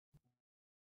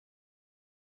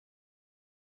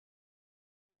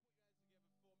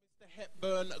Mr.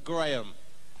 Hepburn Graham.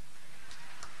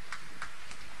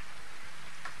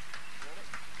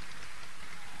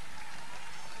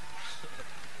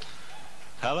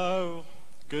 Hello,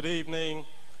 good evening,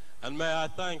 and may I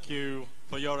thank you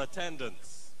for your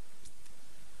attendance.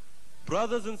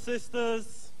 Brothers and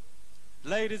sisters,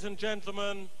 ladies and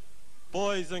gentlemen,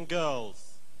 boys and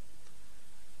girls,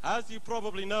 as you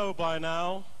probably know by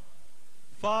now,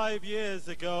 5 years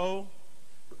ago,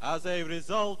 as a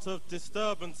result of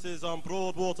disturbances on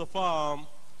Broadwater Farm,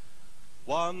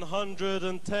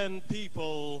 110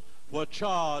 people were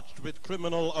charged with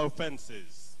criminal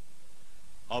offences.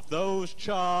 Of those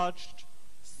charged,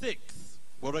 6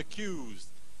 were accused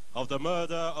of the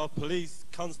murder of Police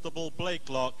Constable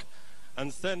Blakelock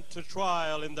and sent to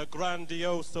trial in the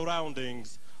grandiose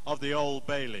surroundings of the Old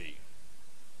Bailey.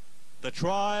 The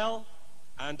trial,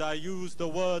 and I use the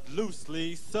word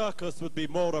loosely, circus would be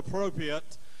more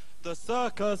appropriate, the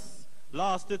circus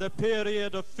lasted a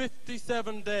period of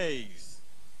 57 days,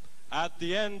 at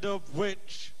the end of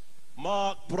which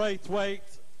Mark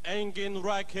Braithwaite, Engin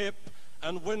Raghip,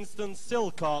 and Winston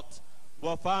Silcott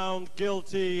were found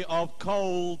guilty of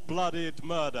cold-blooded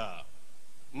murder.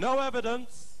 No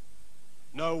evidence,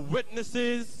 no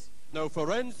witnesses, no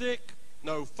forensic,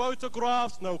 no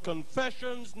photographs, no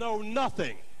confessions, no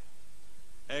nothing,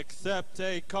 except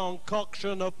a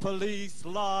concoction of police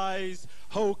lies,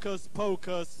 hocus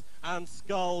pocus, and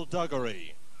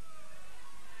skullduggery.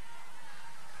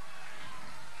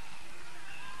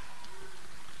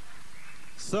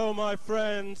 So, my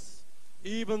friends,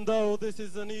 even though this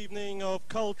is an evening of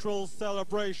cultural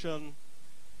celebration,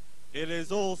 it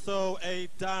is also a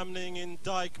damning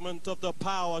indictment of the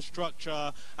power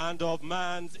structure and of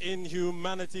man's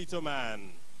inhumanity to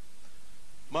man.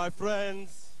 My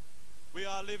friends, we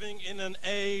are living in an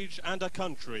age and a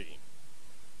country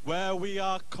where we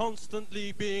are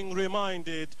constantly being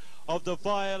reminded of the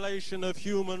violation of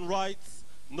human rights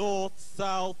north,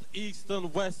 south, east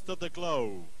and west of the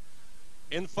globe.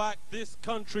 In fact, this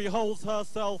country holds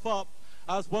herself up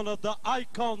as one of the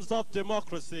icons of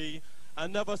democracy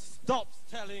and never stops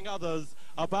telling others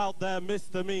about their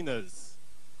misdemeanors.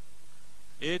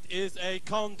 It is a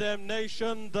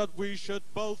condemnation that we should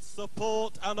both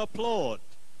support and applaud,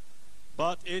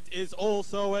 but it is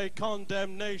also a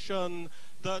condemnation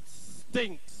that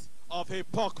stinks of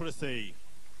hypocrisy.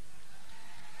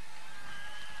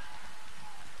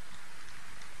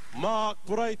 Mark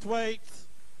Braithwaite,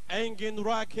 Engin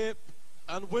Raghip,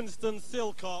 and Winston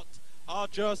Silcott are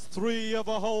just 3 of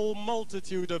a whole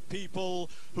multitude of people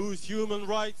whose human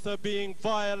rights are being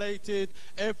violated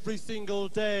every single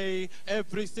day,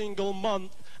 every single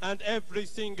month, and every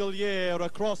single year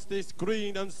across this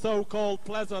green and so-called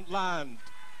pleasant land.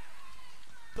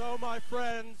 So, my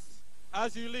friends,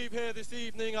 as you leave here this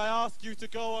evening, I ask you to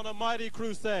go on a mighty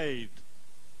crusade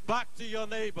back to your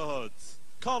neighborhoods,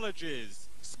 colleges,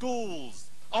 schools,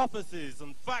 offices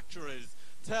and factories,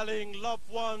 telling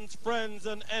loved ones, friends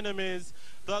and enemies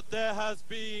that there has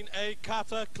been a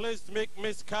cataclysmic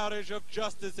miscarriage of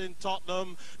justice in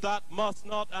Tottenham that must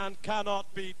not and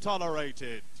cannot be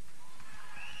tolerated.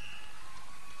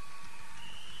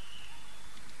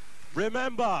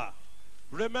 Remember,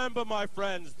 my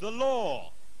friends, the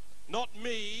law, not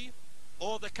me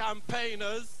or the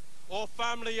campaigners or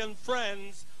family and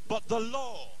friends, but the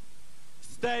law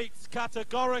states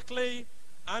categorically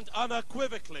and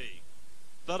unequivocally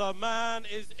that a man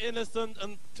is innocent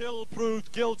until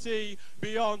proved guilty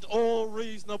beyond all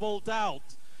reasonable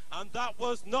doubt. And that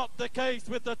was not the case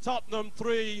with the Tottenham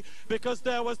Three, because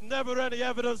there was never any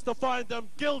evidence to find them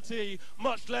guilty,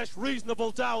 much less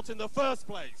reasonable doubt in the first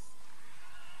place.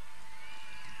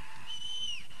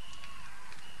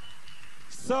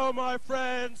 So, my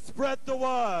friends, spread the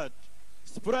word.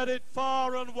 Spread it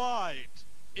far and wide,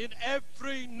 in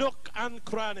every nook and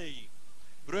cranny,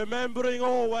 remembering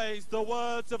always the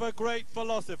words of a great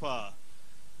philosopher,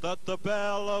 that the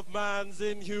bell of man's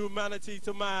inhumanity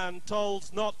to man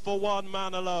tolls not for one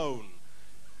man alone.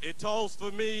 It tolls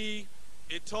for me,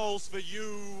 it tolls for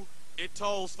you, it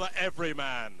tolls for every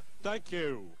man. Thank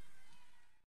you.